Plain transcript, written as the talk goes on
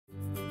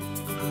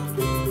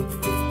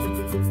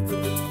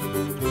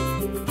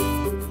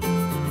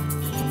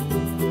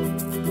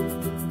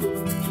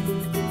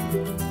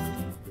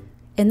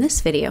In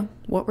this video,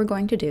 what we're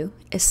going to do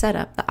is set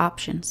up the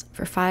options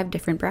for 5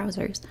 different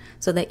browsers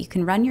so that you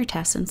can run your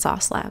tests in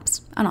Sauce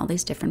Labs on all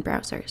these different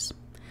browsers.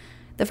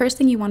 The first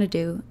thing you want to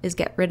do is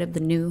get rid of the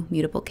new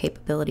mutable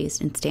capabilities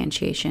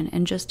instantiation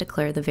and just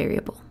declare the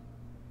variable.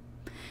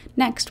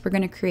 Next, we're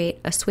going to create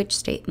a switch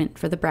statement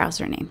for the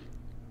browser name.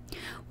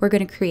 We're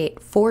going to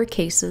create 4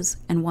 cases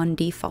and 1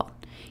 default.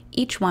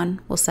 Each one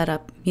will set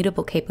up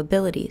mutable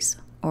capabilities,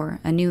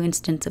 or a new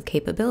instance of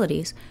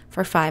capabilities,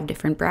 for 5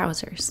 different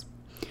browsers.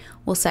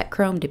 We'll set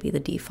Chrome to be the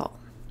default.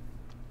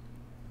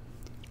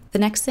 The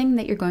next thing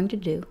that you're going to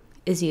do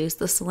is use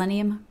the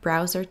Selenium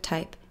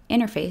BrowserType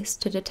interface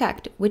to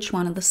detect which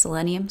one of the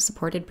Selenium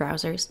supported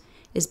browsers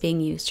is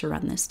being used to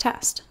run this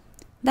test.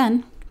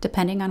 Then,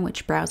 depending on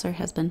which browser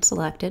has been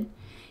selected,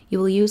 you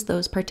will use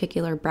those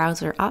particular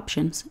browser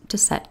options to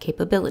set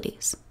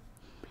capabilities.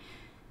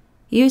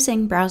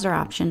 Using browser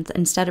options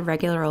instead of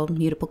regular old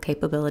mutable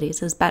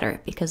capabilities is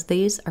better because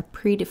these are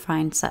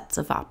predefined sets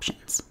of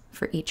options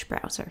for each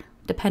browser,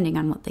 depending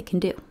on what they can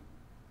do.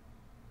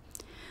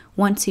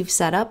 Once you've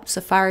set up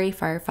Safari,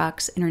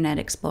 Firefox, Internet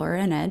Explorer,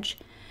 and Edge,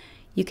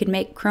 you can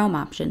make Chrome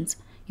options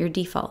your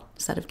default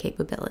set of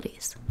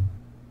capabilities.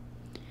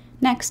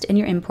 Next, in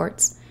your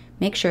imports,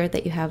 make sure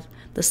that you have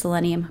the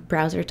Selenium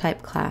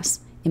BrowserType class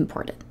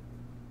imported.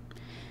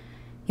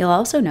 You'll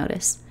also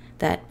notice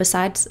that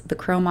besides the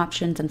Chrome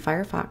options and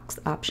Firefox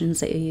options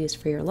that you used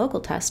for your local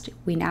test,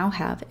 we now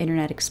have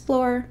Internet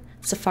Explorer,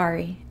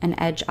 Safari, and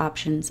Edge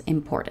options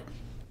imported.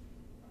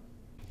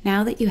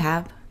 Now that you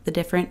have the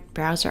different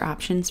browser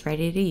options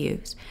ready to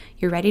use,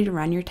 you're ready to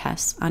run your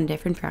tests on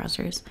different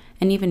browsers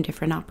and even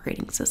different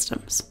operating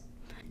systems.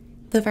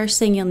 The first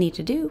thing you'll need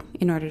to do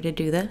in order to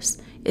do this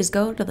is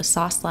go to the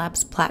Sauce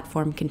Labs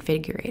Platform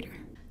Configurator.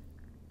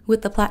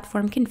 With the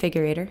Platform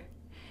Configurator,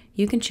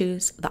 you can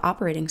choose the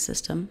operating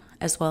system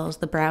as well as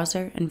the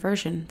browser and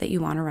version that you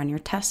want to run your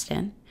test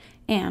in,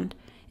 and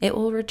it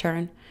will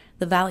return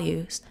the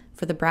values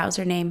for the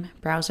browser name,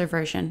 browser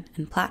version,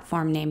 and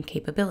platform name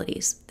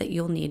capabilities that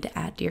you'll need to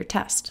add to your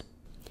test.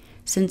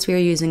 Since we are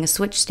using a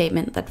switch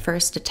statement that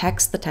first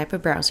detects the type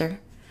of browser,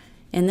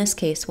 in this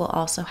case we'll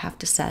also have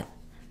to set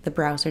the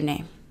browser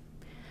name.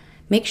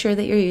 Make sure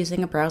that you're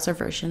using a browser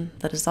version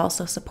that is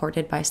also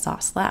supported by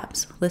Sauce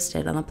Labs,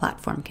 listed on the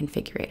Platform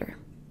Configurator.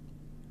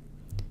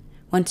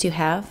 Once you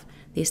have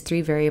these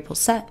 3 variables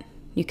set,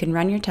 you can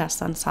run your tests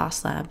on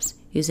Sauce Labs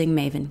using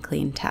Maven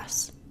clean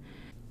tests.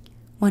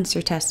 Once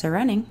your tests are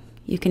running,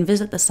 you can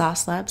visit the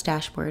Sauce Labs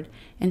dashboard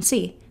and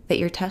see that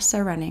your tests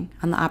are running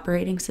on the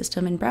operating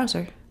system and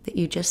browser that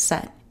you just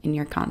set in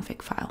your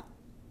config file.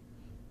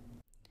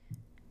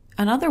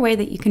 Another way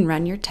that you can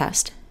run your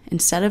test,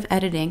 instead of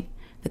editing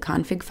the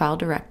config file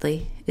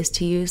directly, is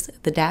to use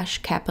the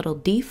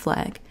 -D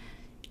flag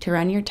to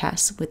run your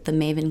tests with the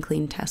Maven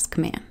clean test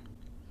command.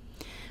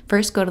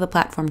 First, go to the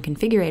Platform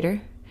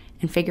Configurator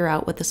and figure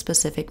out what the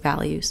specific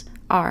values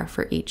are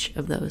for each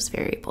of those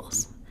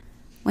variables.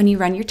 When you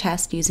run your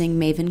test using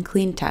Maven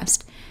clean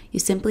test, you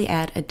simply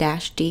add a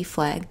 -D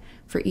flag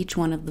for each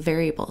one of the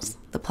variables,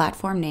 the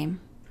platform name,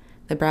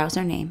 the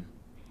browser name,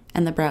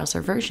 and the browser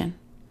version,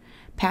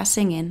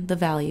 passing in the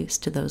values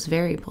to those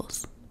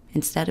variables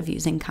instead of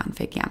using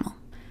config YAML.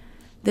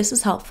 This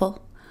is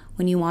helpful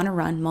when you want to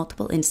run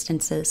multiple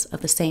instances of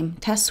the same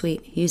test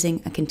suite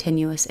using a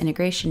continuous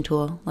integration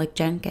tool like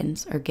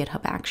Jenkins or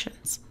GitHub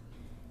Actions.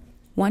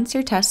 Once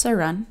your tests are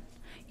run,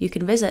 you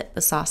can visit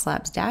the Sauce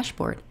Labs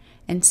dashboard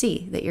and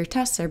see that your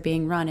tests are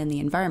being run in the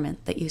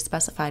environment that you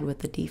specified with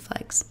the D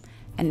flags,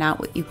 and not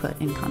what you put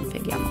in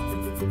config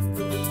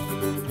YAML.